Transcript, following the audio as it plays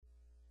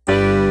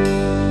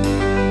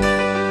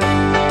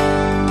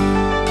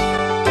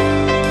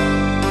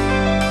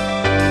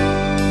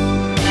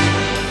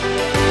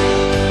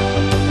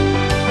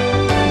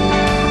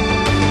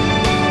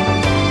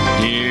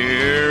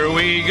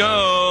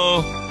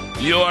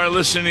You are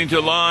listening to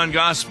Law and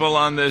Gospel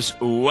on this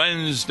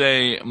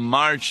Wednesday,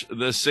 March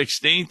the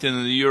 16th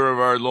in the year of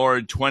our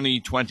Lord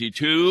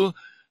 2022.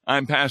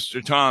 I'm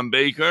Pastor Tom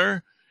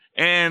Baker,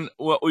 and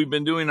what we've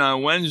been doing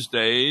on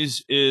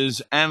Wednesdays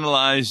is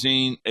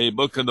analyzing a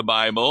book of the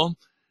Bible,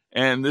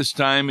 and this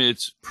time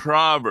it's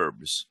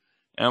Proverbs.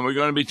 And we're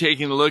going to be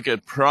taking a look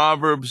at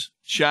Proverbs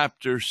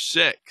chapter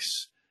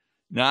 6.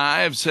 Now, I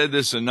have said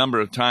this a number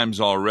of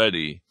times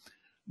already,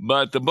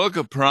 but the book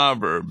of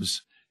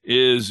Proverbs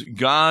is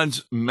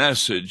God's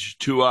message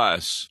to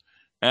us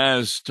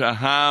as to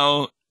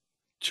how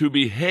to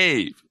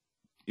behave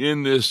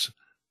in this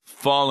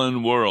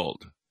fallen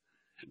world.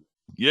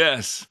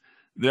 Yes,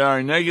 there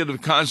are negative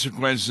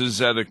consequences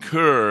that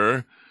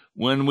occur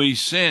when we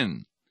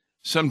sin.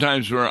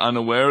 Sometimes we're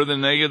unaware of the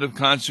negative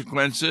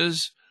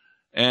consequences,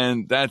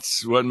 and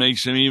that's what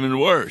makes them even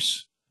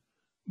worse.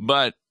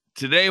 But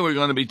today we're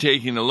going to be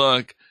taking a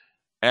look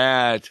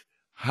at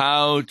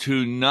how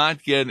to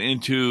not get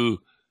into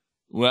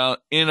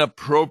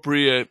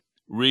inappropriate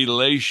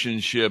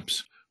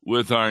relationships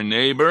with our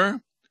neighbor.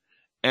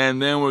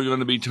 And then we're going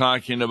to be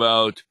talking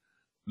about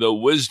the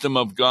wisdom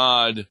of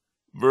God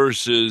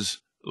versus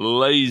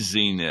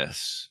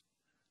laziness.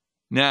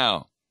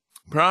 Now,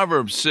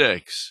 Proverbs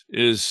 6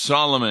 is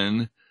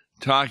Solomon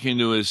talking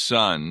to his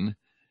son,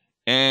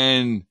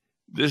 and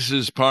this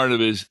is part of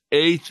his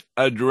 8th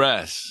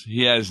address.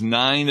 He has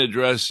 9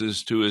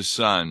 addresses to his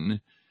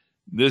son.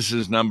 This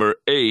is number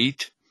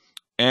 8.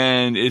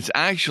 And it's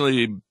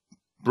actually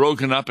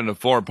broken up into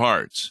 4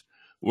 parts.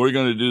 We're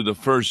going to do the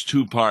first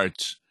 2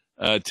 parts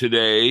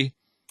today,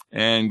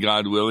 and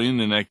God willing,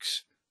 the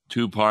next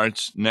 2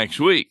 parts next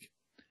week.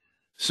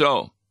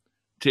 So,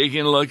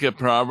 taking a look at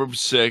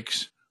Proverbs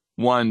 6,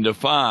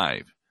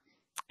 1-5.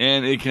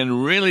 And it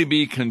can really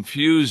be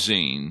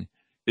confusing.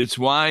 It's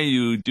why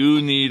you do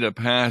need a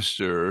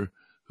pastor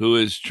who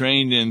is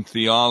trained in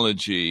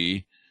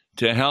theology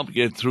to help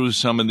get through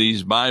some of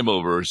these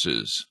Bible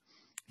verses.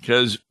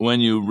 Because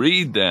when you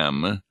read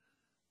them,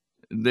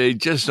 they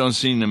just don't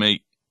seem to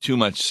make too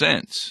much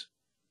sense.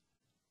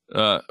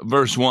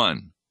 Verse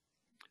 1,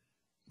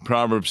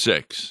 Proverbs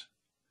 6.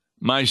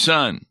 My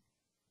son,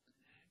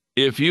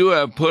 if you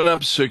have put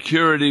up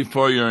security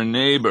for your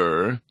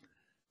neighbor,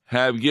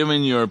 have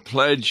given your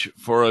pledge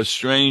for a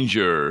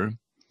stranger,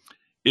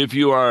 if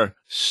you are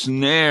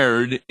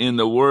snared in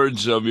the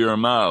words of your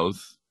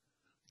mouth,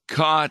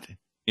 caught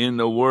in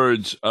the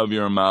words of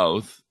your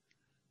mouth,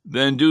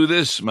 then do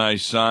this, my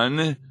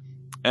son,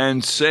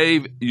 and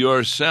save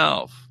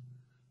yourself,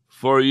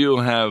 for you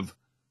have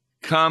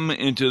come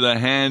into the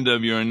hand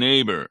of your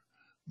neighbor.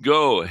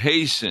 Go,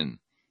 hasten,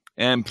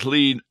 and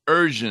plead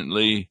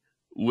urgently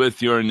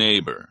with your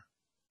neighbor.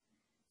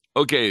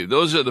 Okay,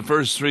 those are the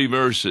first 3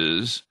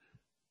 verses.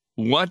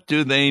 What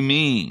do they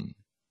mean?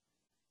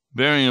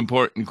 Very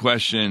important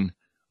question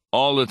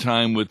all the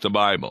time with the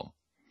Bible.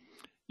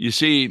 You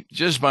see,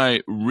 just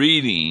by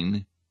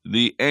reading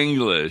the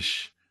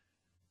English,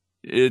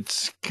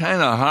 it's kind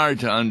of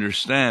hard to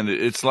understand.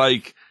 It's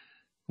like,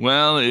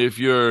 if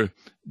you're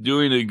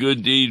doing a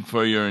good deed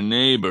for your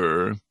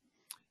neighbor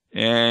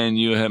and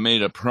you have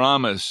made a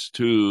promise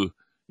to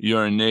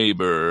your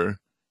neighbor,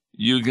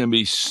 you can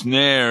be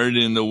snared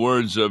in the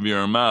words of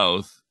your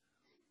mouth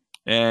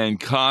and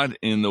caught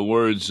in the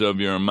words of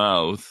your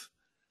mouth.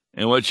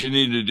 And what you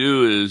need to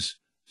do is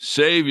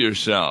save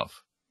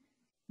yourself.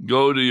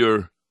 Go to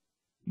your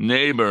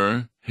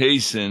neighbor,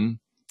 hasten,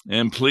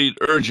 and plead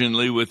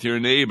urgently with your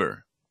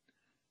neighbor.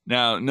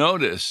 Now,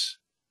 notice,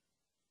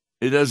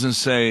 it doesn't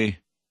say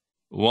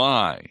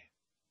why,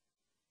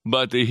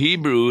 but the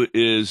Hebrew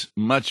is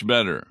much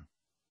better,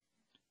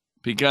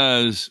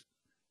 because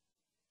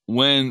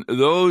when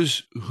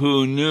those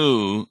who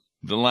knew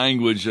the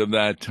language of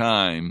that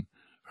time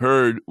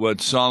heard what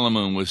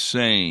Solomon was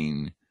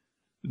saying,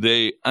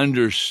 they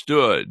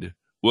understood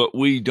what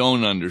we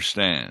don't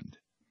understand.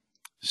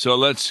 So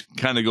let's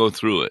kind of go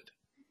through it.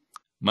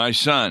 My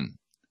son,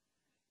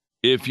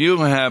 if you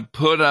have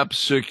put up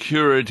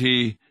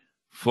security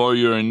for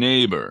your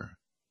neighbor.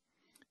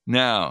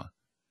 Now,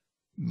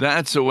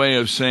 that's a way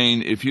of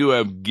saying if you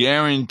have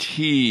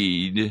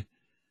guaranteed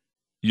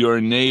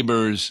your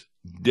neighbor's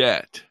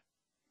debt.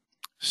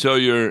 So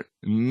your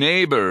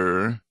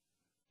neighbor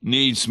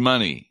needs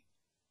money,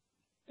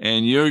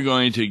 and you're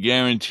going to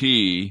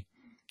guarantee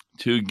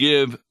to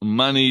give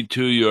money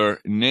to your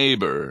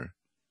neighbor.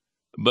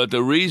 But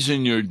the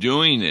reason you're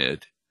doing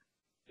it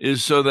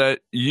is so that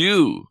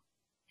you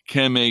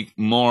can make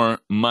more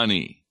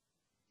money.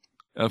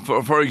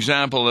 For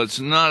example, it's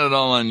not at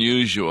all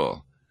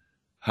unusual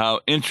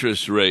how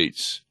interest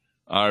rates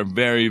are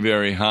very,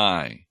 very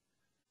high.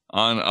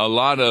 On a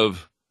lot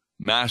of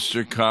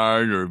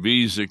MasterCard or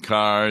Visa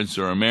cards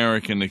or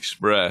American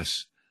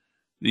Express,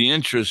 the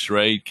interest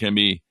rate can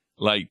be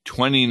like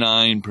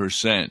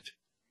 29%.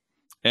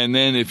 And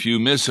then if you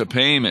miss a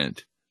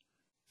payment,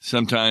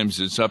 sometimes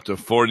it's up to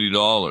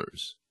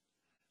 $40.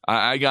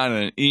 I got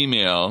an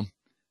email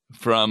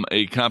from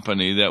a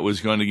company that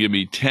was going to give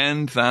me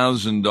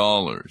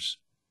 $10,000,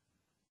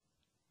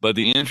 but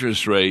the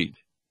interest rate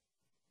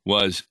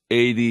was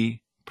 80%.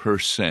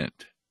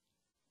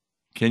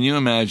 Can you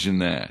imagine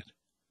that?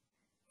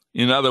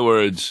 In other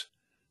words,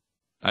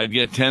 I'd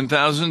get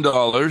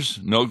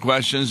 $10,000, no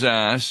questions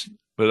asked,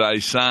 but I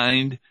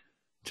signed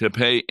to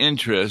pay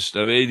interest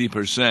of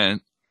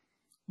 80%,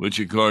 which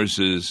of course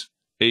is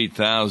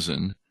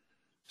 $8,000.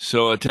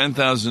 So a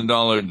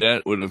 $10,000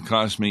 debt would have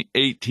cost me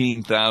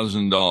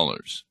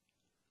 $18,000.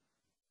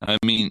 I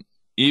mean,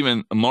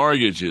 even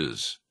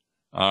mortgages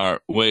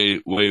are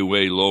way, way,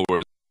 way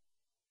lower.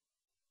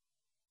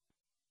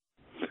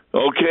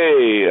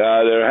 Okay,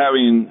 they're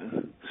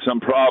having some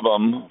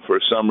problem.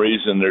 For some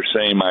reason, they're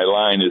saying my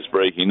line is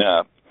breaking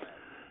up.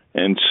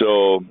 And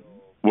so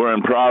we're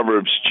in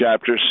Proverbs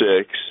chapter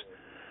 6.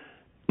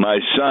 My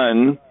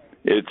son,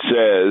 it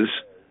says,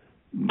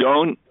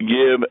 don't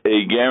give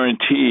a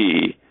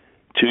guarantee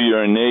to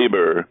your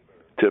neighbor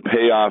to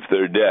pay off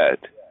their debt.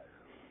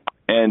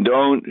 And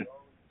don't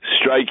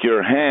strike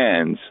your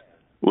hands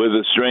with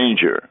a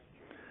stranger.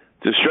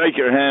 To strike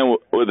your hand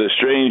with a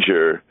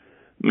stranger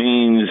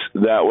means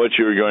that what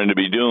you're going to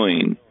be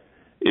doing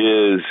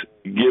is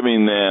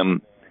giving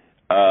them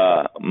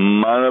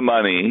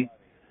money,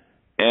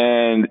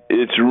 and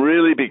it's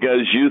really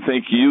because you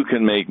think you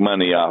can make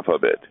money off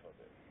of it.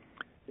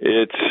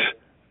 It's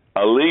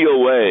a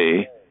legal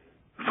way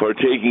for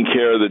taking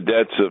care of the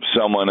debts of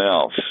someone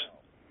else.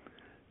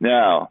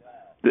 Now,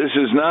 this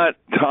is not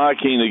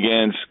talking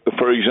against,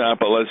 for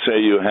example, let's say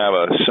you have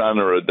a son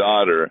or a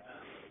daughter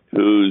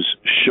who's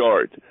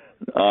short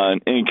on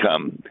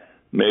income.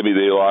 Maybe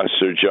they lost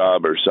their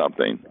job or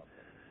something.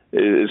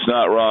 It's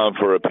not wrong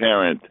for a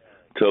parent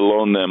to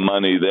loan them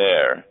money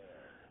there.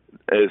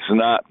 It's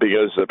not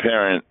because the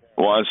parent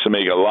wants to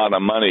make a lot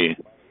of money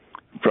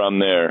from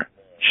their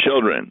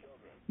children.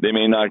 They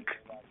may not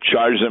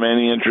charge them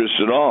any interest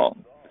at all.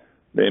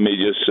 They may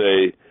just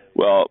say,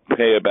 well,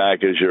 pay it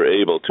back as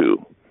you're able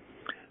to.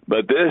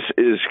 But this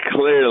is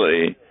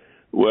clearly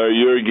where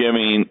you're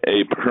giving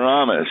a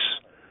promise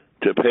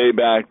to pay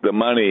back the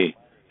money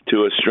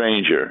to a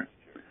stranger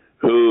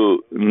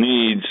who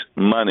needs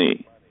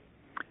money.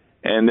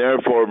 And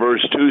therefore,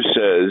 verse 2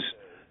 says,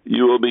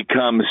 you will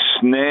become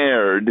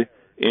snared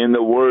in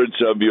the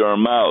words of your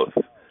mouth.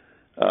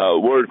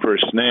 Word for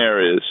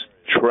snare is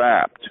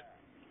trapped.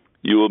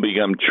 You will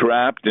become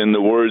trapped in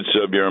the words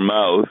of your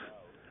mouth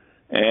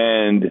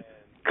and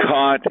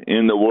caught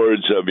in the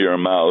words of your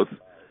mouth.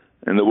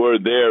 And the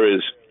word there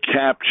is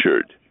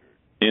captured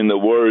in the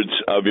words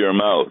of your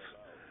mouth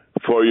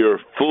for your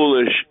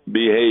foolish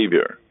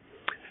behavior.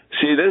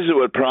 See, this is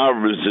what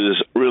Proverbs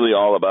is really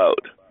all about.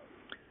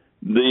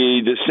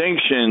 The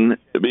distinction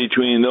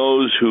between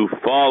those who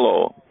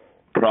follow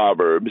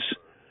Proverbs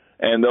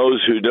and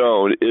those who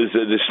don't is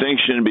the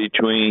distinction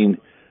between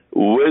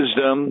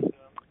wisdom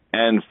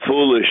and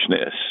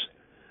foolishness.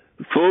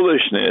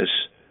 Foolishness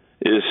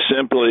is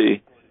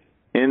simply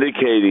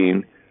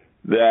indicating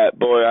that,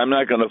 boy, I'm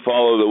not going to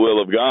follow the will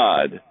of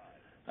God.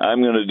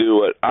 I'm going to do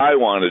what I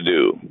want to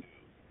do.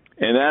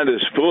 And that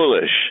is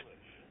foolish,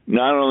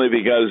 not only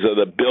because of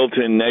the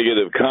built-in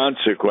negative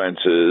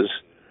consequences,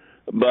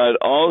 but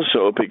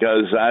also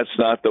because that's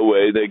not the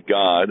way that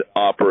God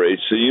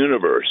operates the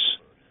universe.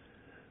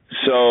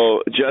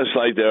 So just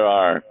like there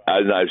are,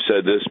 as I've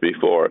said this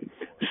before,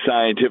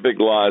 scientific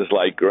laws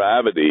like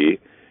gravity,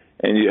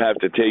 and you have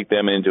to take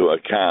them into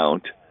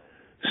account,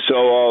 so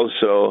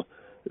also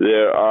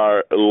there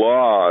are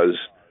laws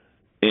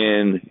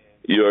in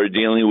your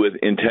dealing with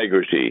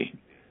integrity,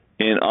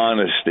 in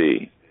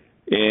honesty,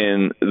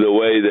 in the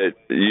way that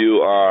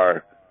you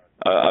are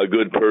a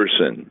good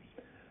person.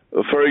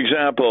 For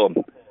example,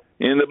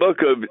 in the book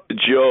of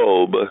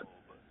Job,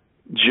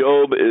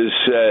 Job is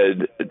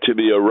said to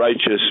be a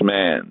righteous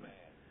man.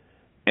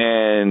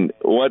 And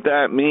what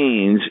that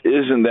means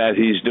isn't that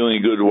he's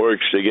doing good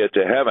works to get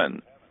to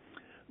heaven,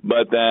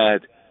 but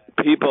that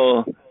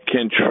people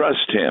can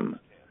trust him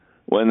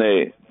when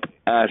they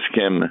ask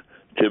him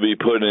to be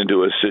put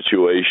into a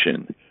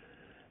situation.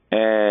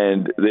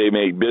 And they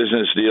make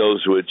business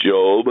deals with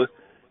Job,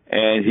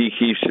 and he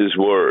keeps his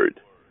word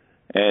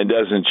and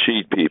doesn't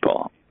cheat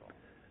people.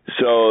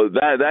 So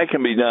that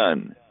can be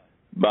done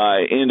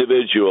by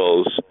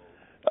individuals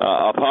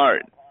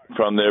apart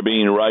from their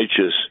being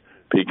righteous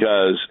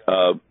because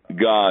of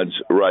God's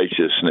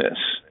righteousness.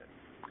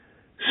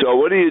 So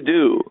what do you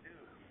do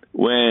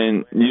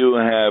when you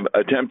have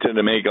attempted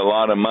to make a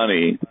lot of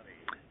money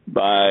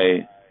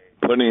by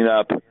putting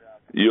up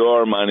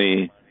your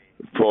money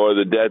for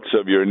the debts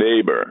of your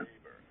neighbor?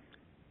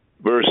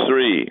 Verse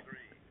 3,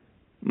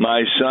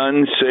 my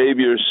son, save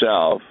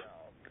yourself,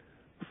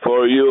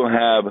 for you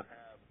have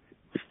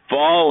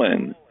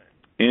fallen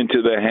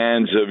into the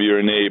hands of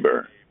your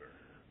neighbor.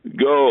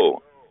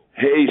 Go,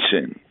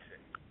 hasten,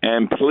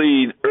 and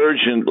plead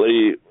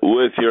urgently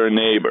with your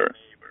neighbor.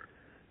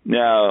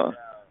 Now,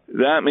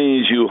 that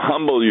means you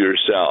humble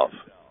yourself.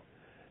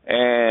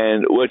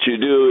 And what you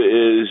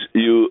do is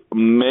you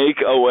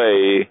make a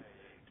way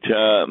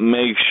to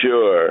make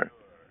sure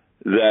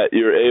that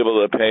you're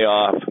able to pay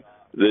off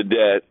the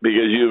debt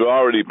because you've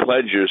already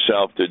pledged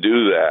yourself to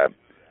do that.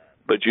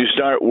 but you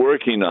start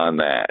working on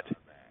that.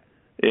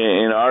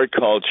 In our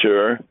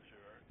culture,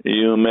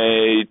 you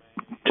may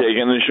take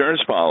an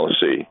insurance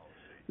policy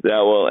that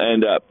will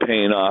end up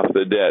paying off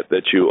the debt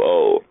that you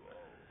owe.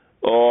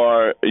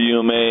 Or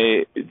you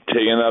may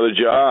take another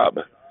job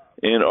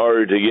in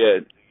order to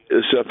get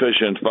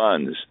sufficient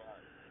funds.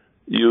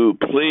 You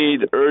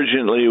plead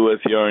urgently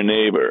with your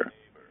neighbor,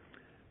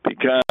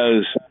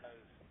 because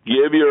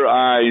give your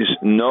eyes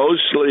no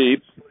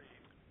sleep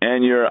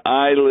and your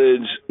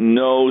eyelids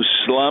no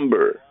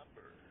slumber.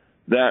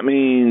 That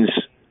means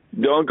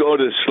don't go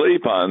to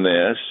sleep on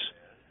this,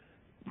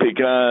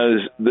 because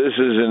this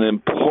is an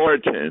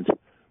important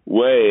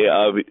way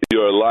of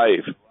your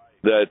life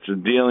that's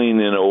dealing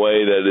in a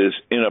way that is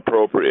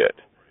inappropriate.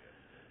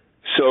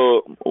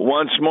 So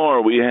once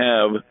more, we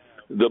have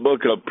the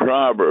book of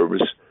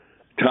Proverbs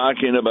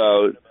talking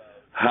about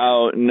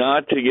how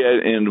not to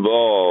get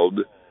involved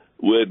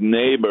with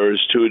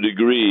neighbors to a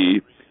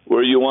degree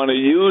where you want to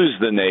use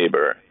the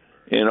neighbor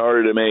in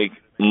order to make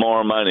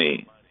more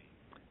money.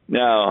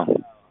 Now,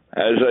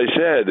 as I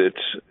said,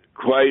 it's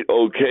quite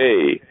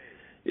okay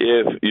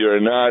if you're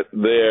not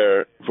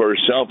there for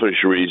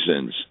selfish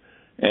reasons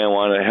and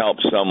want to help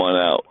someone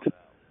out.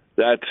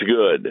 That's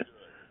good.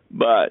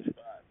 But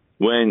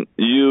when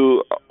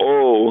you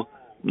owe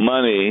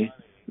money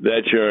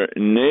that your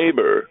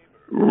neighbor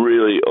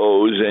really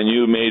owes and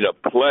you made a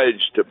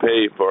pledge to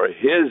pay for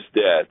his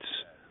debts,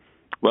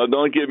 well,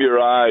 don't give your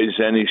eyes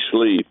any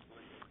sleep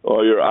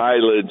or your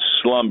eyelids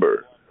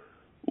slumber.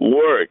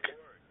 Work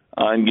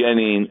on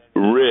getting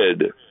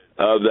rid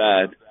of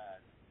that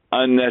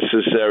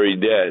unnecessary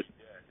debt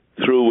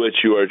through which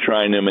you are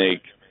trying to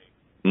make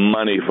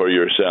money for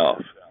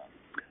yourself.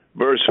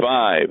 Verse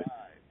 5,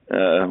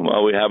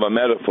 we have a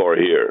metaphor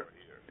here.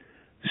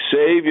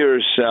 Save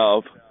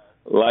yourself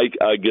like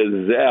a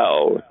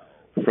gazelle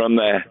from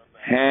the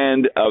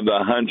hand of the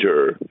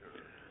hunter,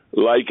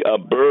 like a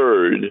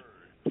bird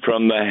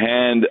from the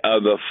hand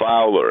of the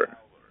fowler.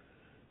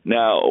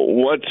 Now,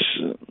 what's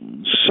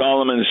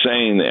Solomon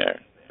saying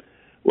there?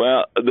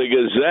 Well, the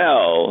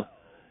gazelle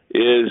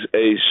is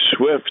a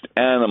swift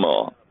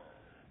animal,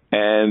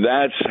 and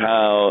that's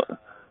how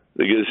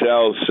the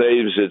gazelle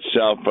saves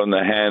itself from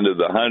the hand of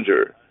the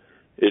hunter.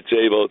 It's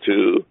able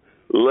to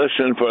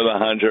listen for the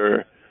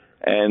hunter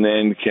and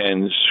then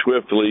can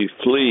swiftly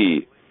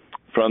flee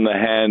from the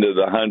hand of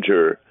the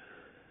hunter,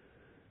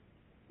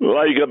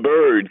 like a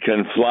bird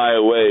can fly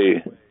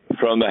away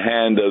from the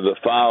hand of the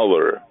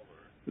fowler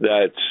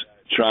that's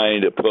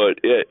trying to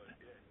put it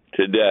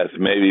to death,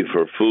 maybe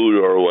for food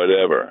or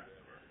whatever.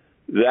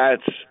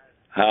 That's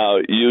how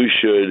you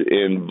should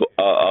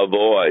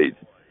avoid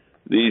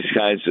these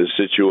kinds of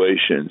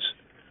situations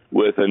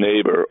with a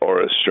neighbor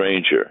or a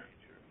stranger,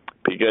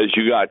 because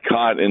you got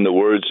caught in the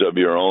words of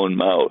your own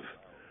mouth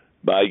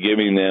by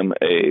giving them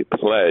a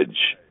pledge.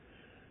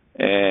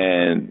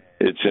 And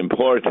it's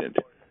important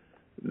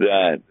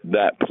that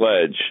that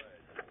pledge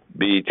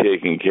be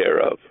taken care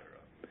of.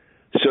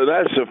 So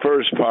that's the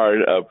first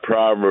part of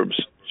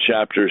Proverbs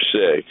chapter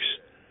 6,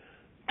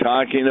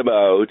 talking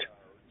about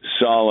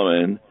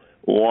Solomon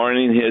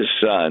warning his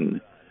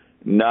son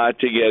not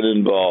to get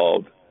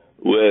involved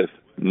with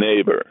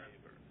neighbor.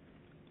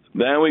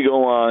 Then we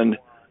go on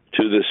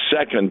to the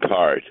second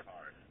part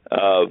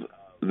of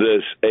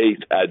this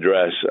 8th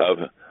address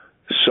of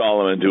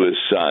Solomon to his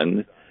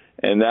son,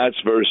 and that's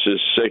verses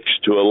 6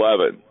 to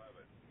 11.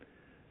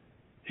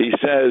 He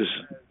says,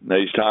 that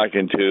he's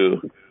talking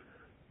to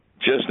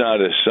just not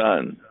his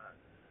son,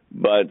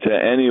 but to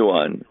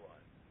anyone,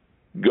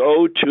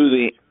 go to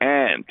the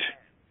ant,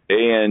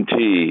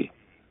 A-N-T,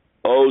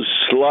 O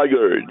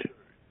sluggard,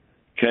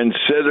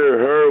 consider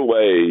her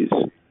ways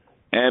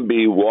and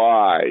be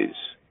wise.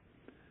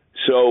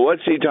 So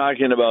what's he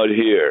talking about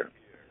here?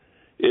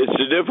 It's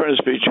the difference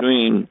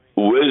between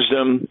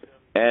wisdom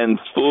and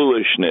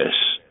foolishness.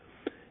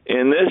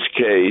 In this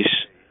case,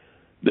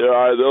 there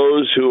are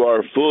those who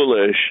are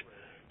foolish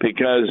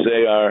because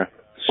they are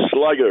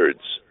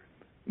sluggards.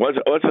 What's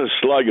a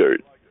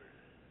sluggard?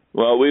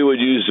 Well, we would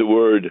use the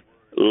word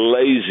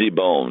lazy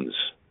bones.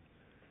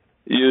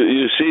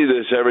 You see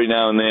this every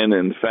now and then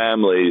in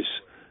families,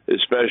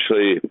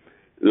 especially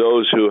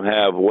those who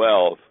have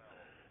wealth,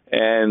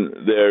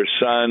 and their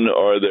son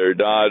or their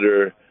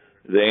daughter,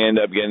 they end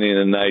up getting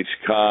a nice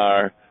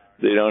car.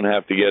 They don't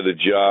have to get a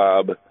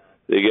job.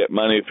 They get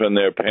money from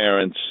their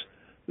parents.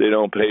 They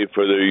don't pay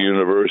for their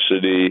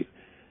university.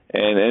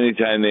 And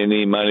anytime they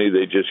need money,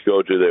 they just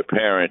go to their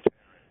parent.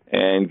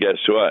 And guess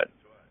what?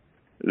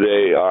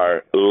 They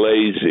are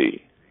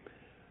lazy.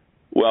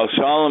 Well,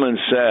 Solomon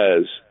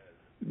says,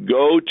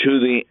 go to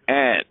the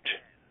ant,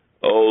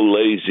 O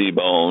lazy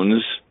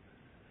bones.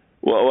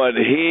 Well, what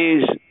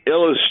he's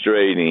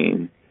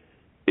illustrating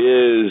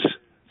is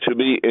to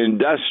be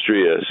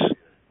industrious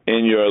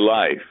in your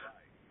life.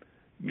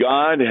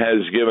 God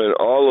has given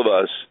all of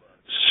us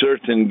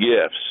certain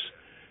gifts,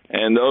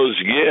 and those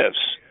gifts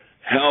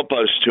help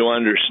us to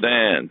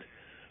understand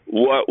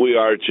what we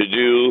are to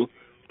do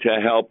to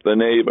help the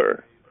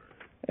neighbor.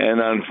 And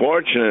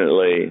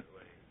unfortunately,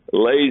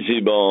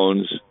 lazy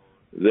bones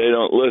They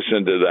don't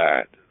listen to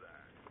that.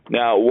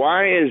 Now,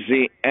 why is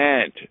the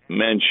ant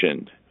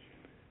mentioned?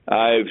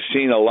 I've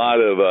seen a lot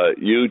of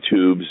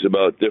YouTubes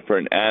about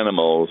different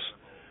animals.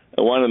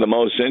 And one of the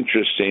most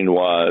interesting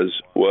was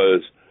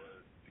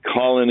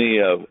colony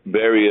of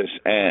various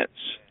ants.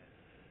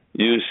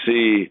 You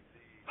see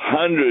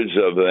hundreds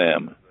of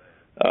them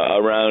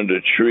around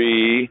a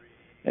tree,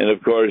 and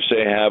of course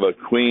they have a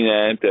queen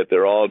ant that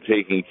they're all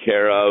taking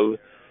care of.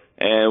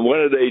 And what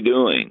are they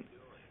doing?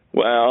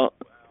 Well,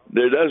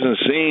 there doesn't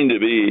seem to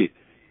be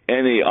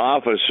any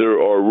officer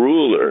or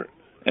ruler,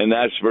 and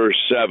that's verse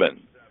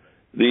 7.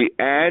 The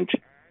ant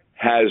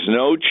has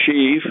no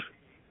chief,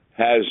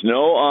 has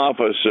no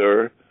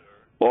officer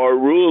or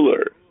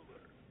ruler.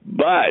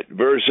 But,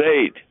 verse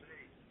 8,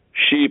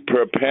 she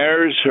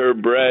prepares her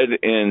bread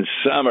in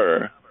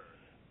summer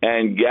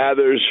and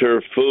gathers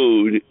her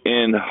food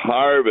in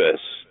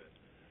harvest.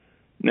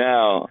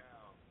 Now,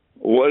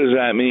 what does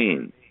that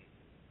mean?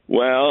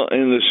 Well,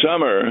 in the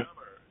summer,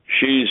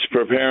 she's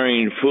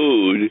preparing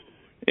food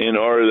in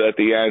order that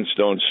the ants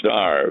don't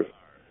starve.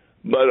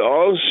 But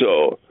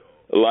also,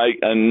 like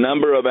a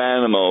number of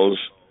animals,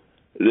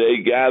 they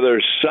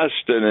gather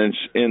sustenance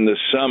in the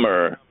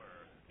summer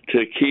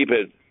to keep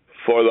it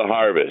for the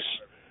harvest.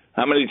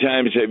 How many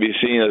times have you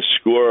seen a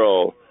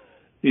squirrel?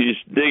 He's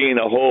digging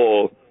a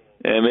hole,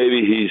 and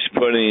maybe he's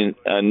putting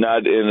a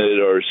nut in it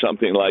or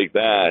something like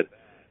that,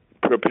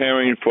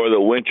 preparing for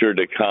the winter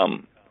to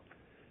come.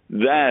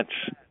 That's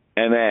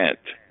an ant.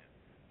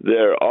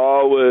 They're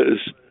always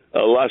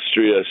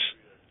illustrious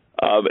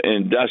of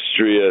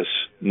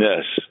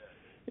industriousness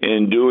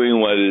in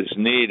doing what is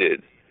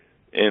needed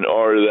in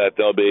order that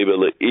they'll be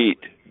able to eat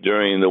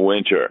during the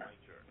winter.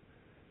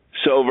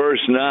 So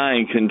verse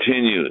 9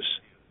 continues,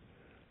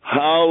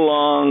 how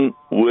long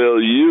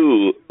will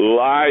you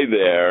lie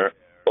there,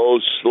 O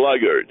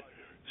sluggard?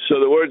 So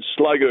the word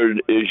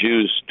sluggard is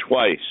used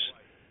twice,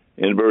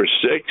 in verse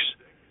 6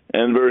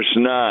 and verse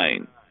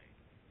 9.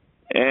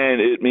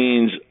 And it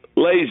means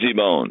lazy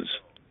bones.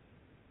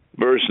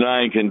 Verse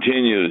 9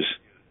 continues,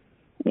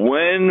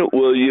 when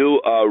will you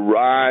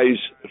arise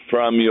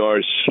from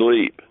your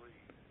sleep?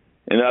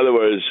 In other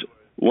words,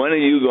 when are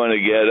you going to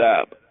get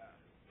up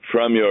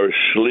from your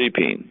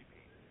sleeping?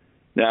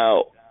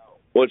 Now,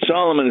 what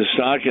Solomon is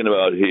talking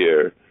about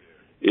here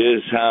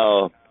is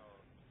how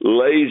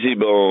lazy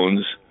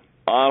bones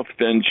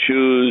often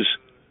choose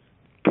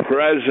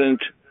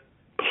present,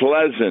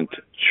 pleasant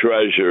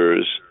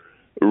treasures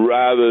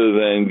rather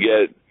than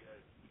get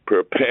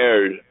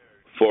prepared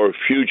for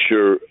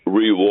future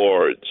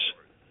rewards.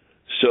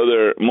 So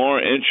they're more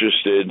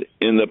interested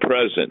in the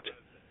present,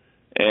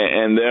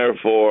 and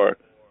therefore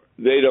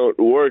they don't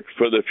work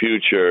for the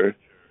future.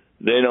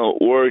 They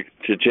don't work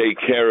to take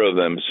care of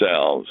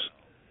themselves.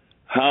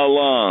 How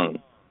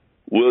long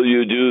will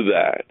you do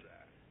that?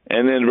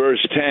 And then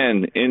verse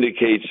 10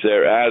 indicates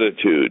their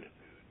attitude.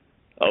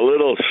 A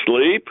little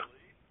sleep,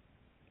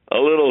 a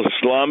little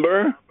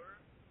slumber,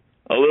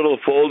 a little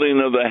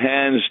folding of the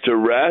hands to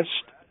rest.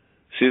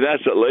 See,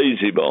 that's a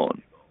lazy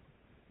bone.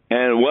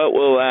 And what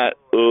will that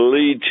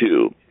lead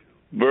to?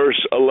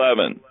 Verse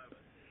 11.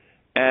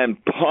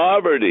 And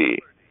poverty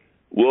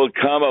will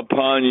come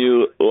upon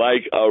you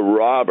like a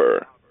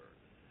robber,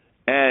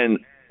 and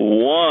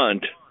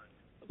want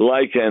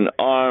like an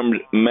armed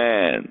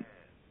man.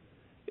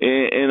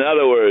 In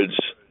other words,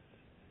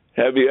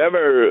 have you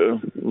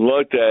ever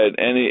looked at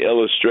any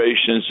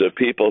illustrations of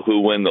people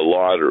who win the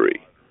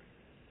lottery?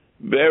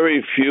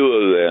 Very few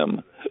of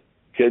them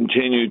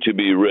continue to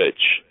be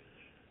rich.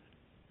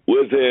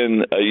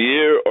 Within a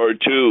year or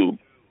two,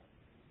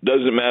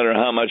 doesn't matter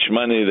how much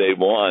money they've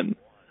won,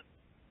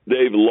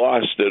 they've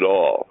lost it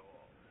all.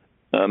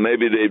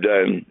 Maybe they've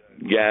done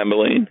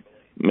gambling.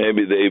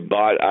 Maybe they've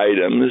bought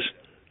items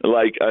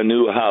like a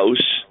new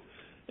house,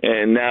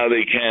 and now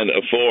they can't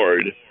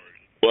afford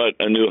what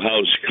a new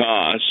house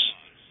costs.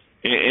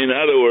 In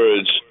other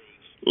words,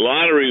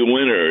 lottery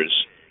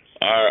winners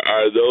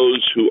are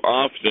those who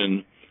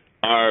often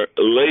are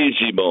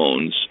lazy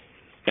bones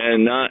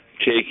and not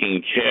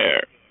taking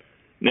care.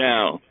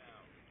 Now,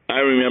 I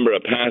remember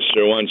a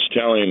pastor once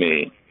telling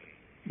me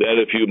that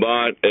if you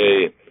bought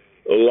a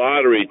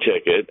lottery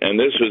ticket, and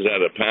this was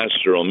at a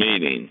pastoral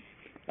meeting,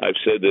 I've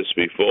said this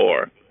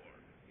before,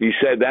 he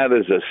said that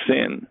is a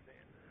sin.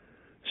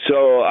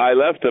 So I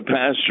left the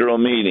pastoral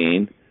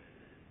meeting,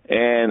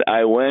 and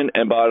I went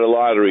and bought a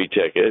lottery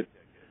ticket,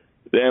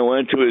 then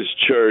went to his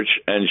church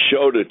and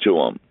showed it to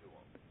him.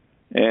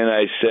 And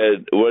I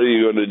said, what are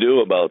you going to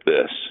do about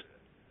this?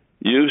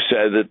 You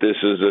said that this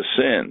is a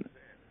sin.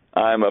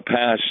 I'm a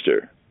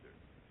pastor.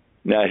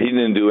 Now, he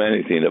didn't do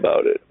anything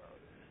about it.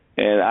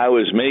 And I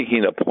was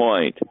making a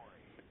point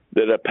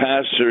that a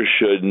pastor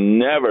should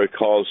never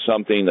call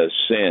something a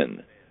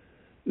sin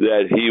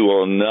that he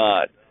will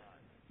not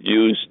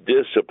use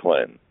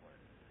discipline.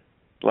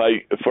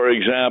 Like, for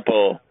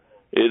example,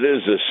 it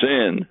is a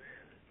sin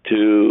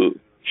to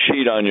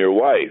cheat on your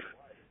wife.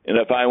 And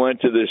if I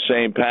went to the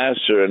same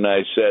pastor and I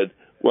said,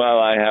 well,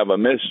 I have a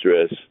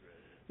mistress,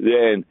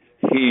 then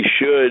he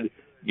should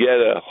get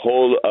a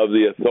hold of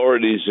the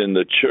authorities in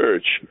the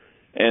church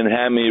and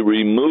have me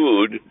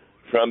removed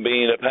from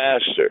being a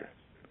pastor.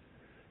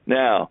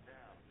 Now,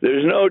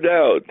 there's no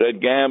doubt that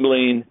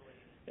gambling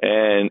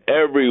and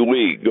every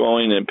week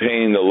going and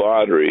paying the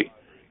lottery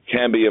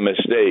can be a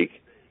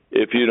mistake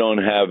if you don't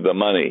have the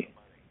money.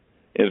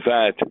 In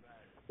fact,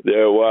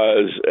 there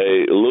was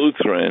a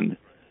Lutheran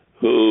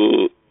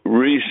who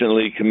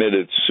recently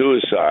committed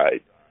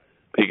suicide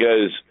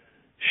because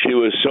she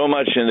was so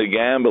much into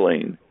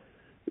gambling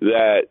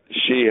that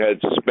she had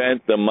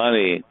spent the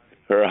money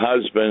her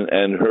husband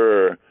and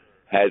her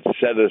had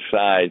set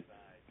aside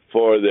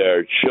for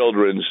their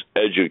children's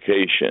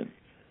education.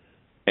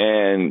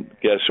 And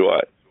guess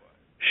what?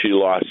 She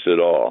lost it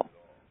all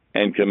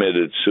and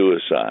committed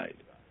suicide.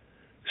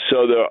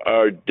 So there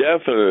are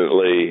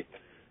definitely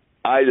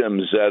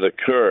items that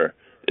occur.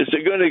 It's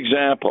a good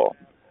example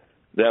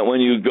that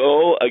when you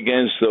go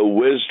against the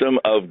wisdom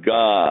of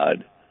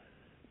God,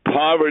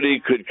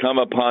 poverty could come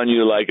upon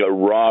you like a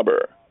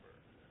robber,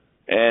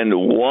 and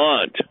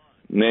want,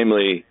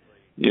 namely,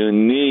 you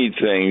need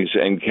things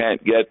and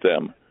can't get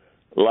them,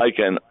 like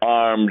an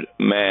armed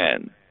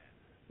man.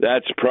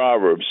 That's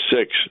Proverbs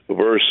 6,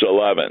 verse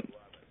 11.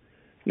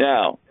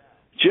 Now,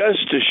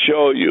 just to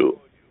show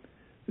you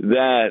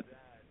that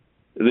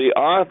the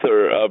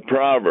author of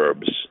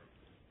Proverbs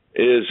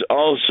is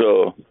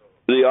also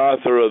the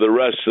author of the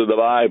rest of the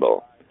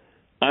Bible,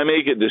 I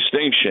make a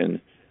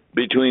distinction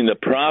between the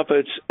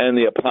prophets and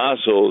the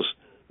apostles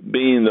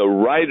being the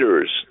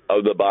writers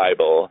of the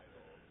Bible,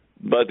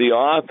 but the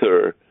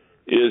author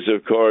is,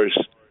 of course,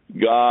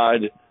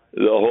 God,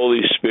 the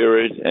Holy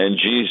Spirit, and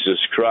Jesus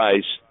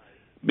Christ,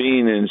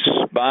 being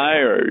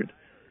inspired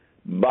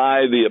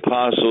by the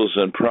apostles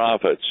and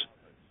prophets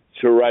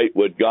to write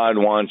what God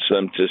wants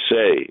them to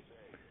say.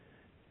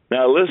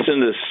 Now listen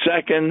to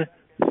 2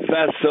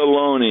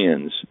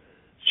 Thessalonians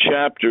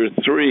chapter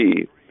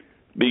 3,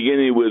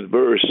 beginning with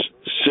verse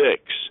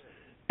 6,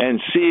 and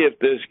see if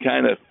this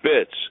kind of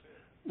fits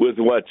with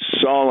what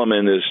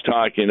Solomon is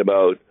talking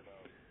about,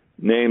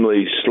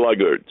 namely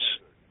sluggards.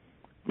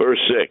 Verse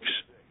 6,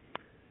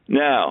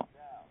 now,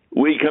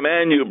 we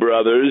command you,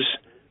 brothers,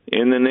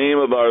 in the name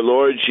of our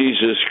Lord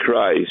Jesus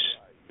Christ,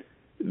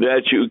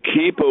 that you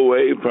keep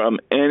away from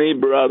any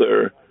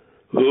brother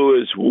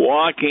who is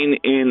walking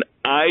in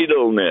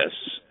idleness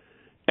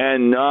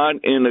and not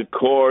in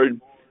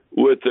accord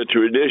with the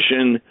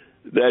tradition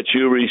that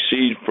you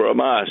received from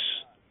us.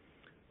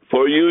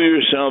 For you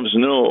yourselves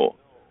know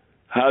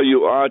how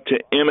you ought to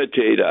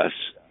imitate us,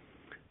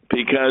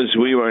 because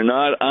we were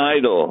not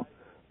idle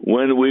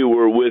when we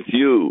were with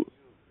you,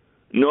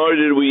 nor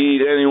did we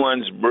eat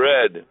anyone's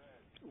bread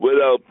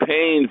without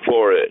paying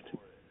for it,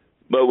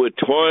 but with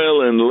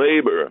toil and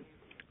labor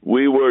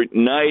we worked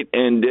night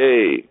and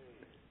day,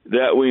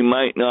 that we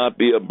might not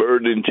be a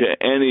burden to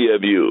any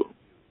of you.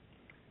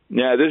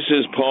 Now, this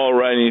is Paul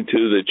writing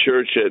to the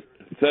church at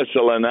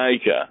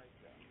Thessalonica.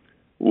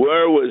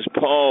 Where was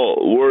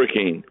Paul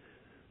working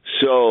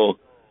so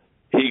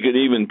he could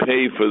even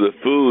pay for the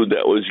food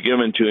that was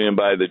given to him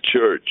by the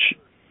church?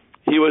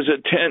 He was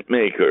a tent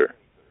maker,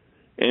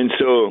 and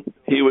so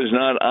he was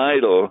not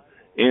idle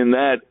in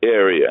that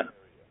area.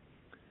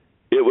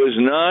 It was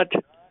not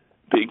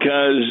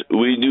because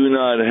we do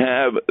not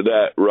have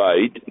that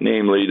right,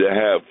 namely to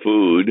have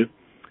food,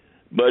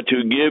 but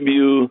to give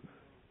you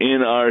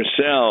in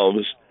ourselves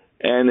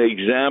an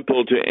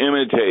example to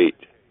imitate.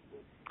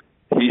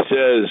 He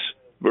says,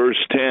 verse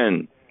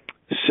 10,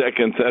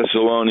 2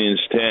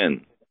 Thessalonians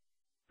 10,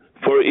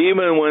 for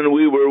even when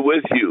we were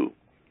with you,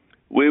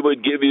 we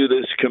would give you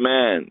this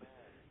command,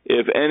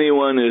 if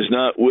anyone is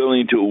not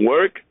willing to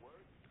work,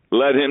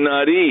 let him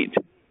not eat.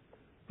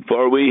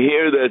 For we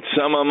hear that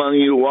some among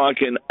you walk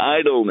in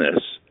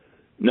idleness,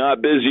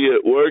 not busy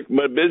at work,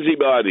 but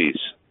busybodies.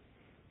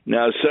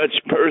 Now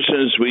such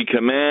persons we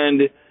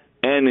command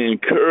and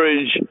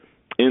encourage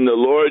in the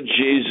Lord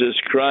Jesus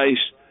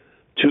Christ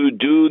to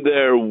do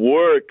their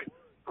work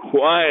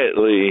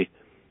quietly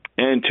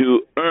and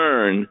to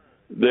earn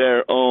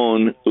their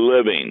own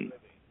living.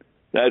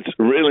 That's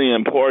really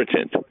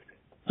important,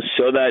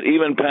 so that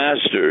even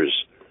pastors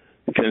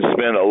can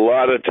spend a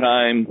lot of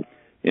time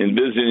in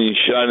visiting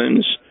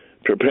shut-ins,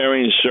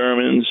 preparing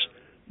sermons,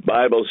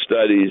 Bible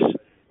studies,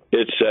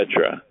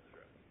 etc.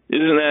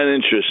 Isn't that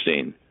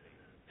interesting?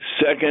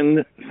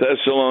 2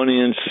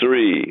 Thessalonians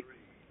 3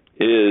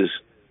 is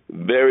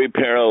very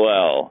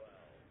parallel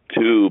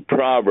to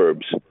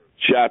Proverbs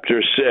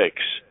chapter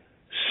 6,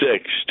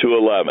 6 to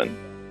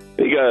 11,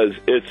 because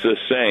it's the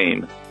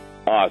same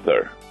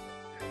author.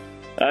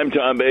 I'm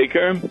Tom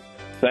Baker.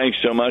 Thanks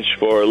so much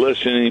for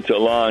listening to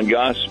Law and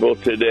Gospel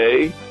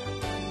today.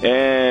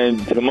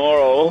 And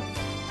tomorrow,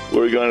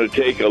 we're going to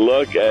take a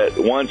look at,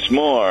 once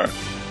more,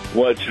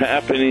 what's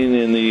happening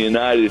in the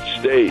United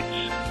States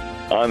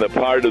on the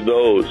part of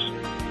those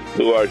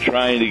who are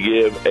trying to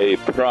give a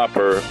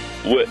proper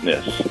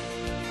witness.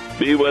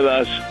 Be with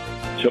us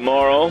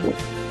tomorrow,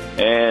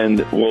 and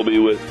we'll be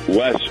with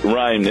Wes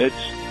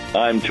Reimnitz.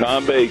 I'm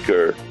Tom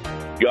Baker.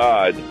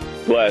 God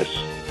bless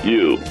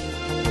you.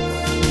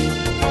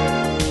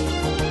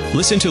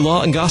 Listen to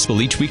Law and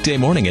Gospel each weekday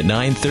morning at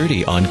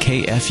 9:30 on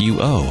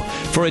KFUO.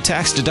 For a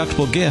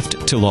tax-deductible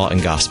gift to Law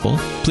and Gospel,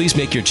 please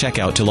make your check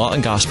out to Law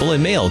and Gospel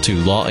and mail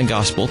to Law and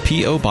Gospel,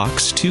 P.O.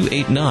 Box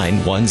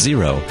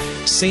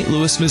 28910, St.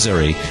 Louis,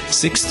 Missouri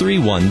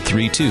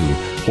 63132,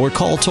 or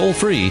call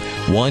toll-free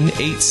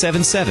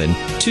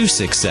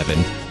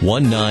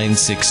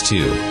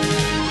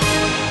 1-877-267-1962.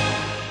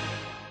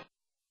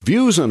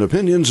 Views and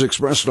opinions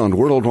expressed on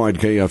Worldwide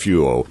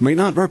KFUO may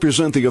not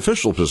represent the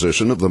official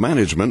position of the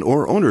management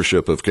or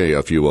ownership of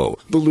KFUO,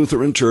 the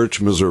Lutheran Church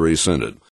Missouri Synod.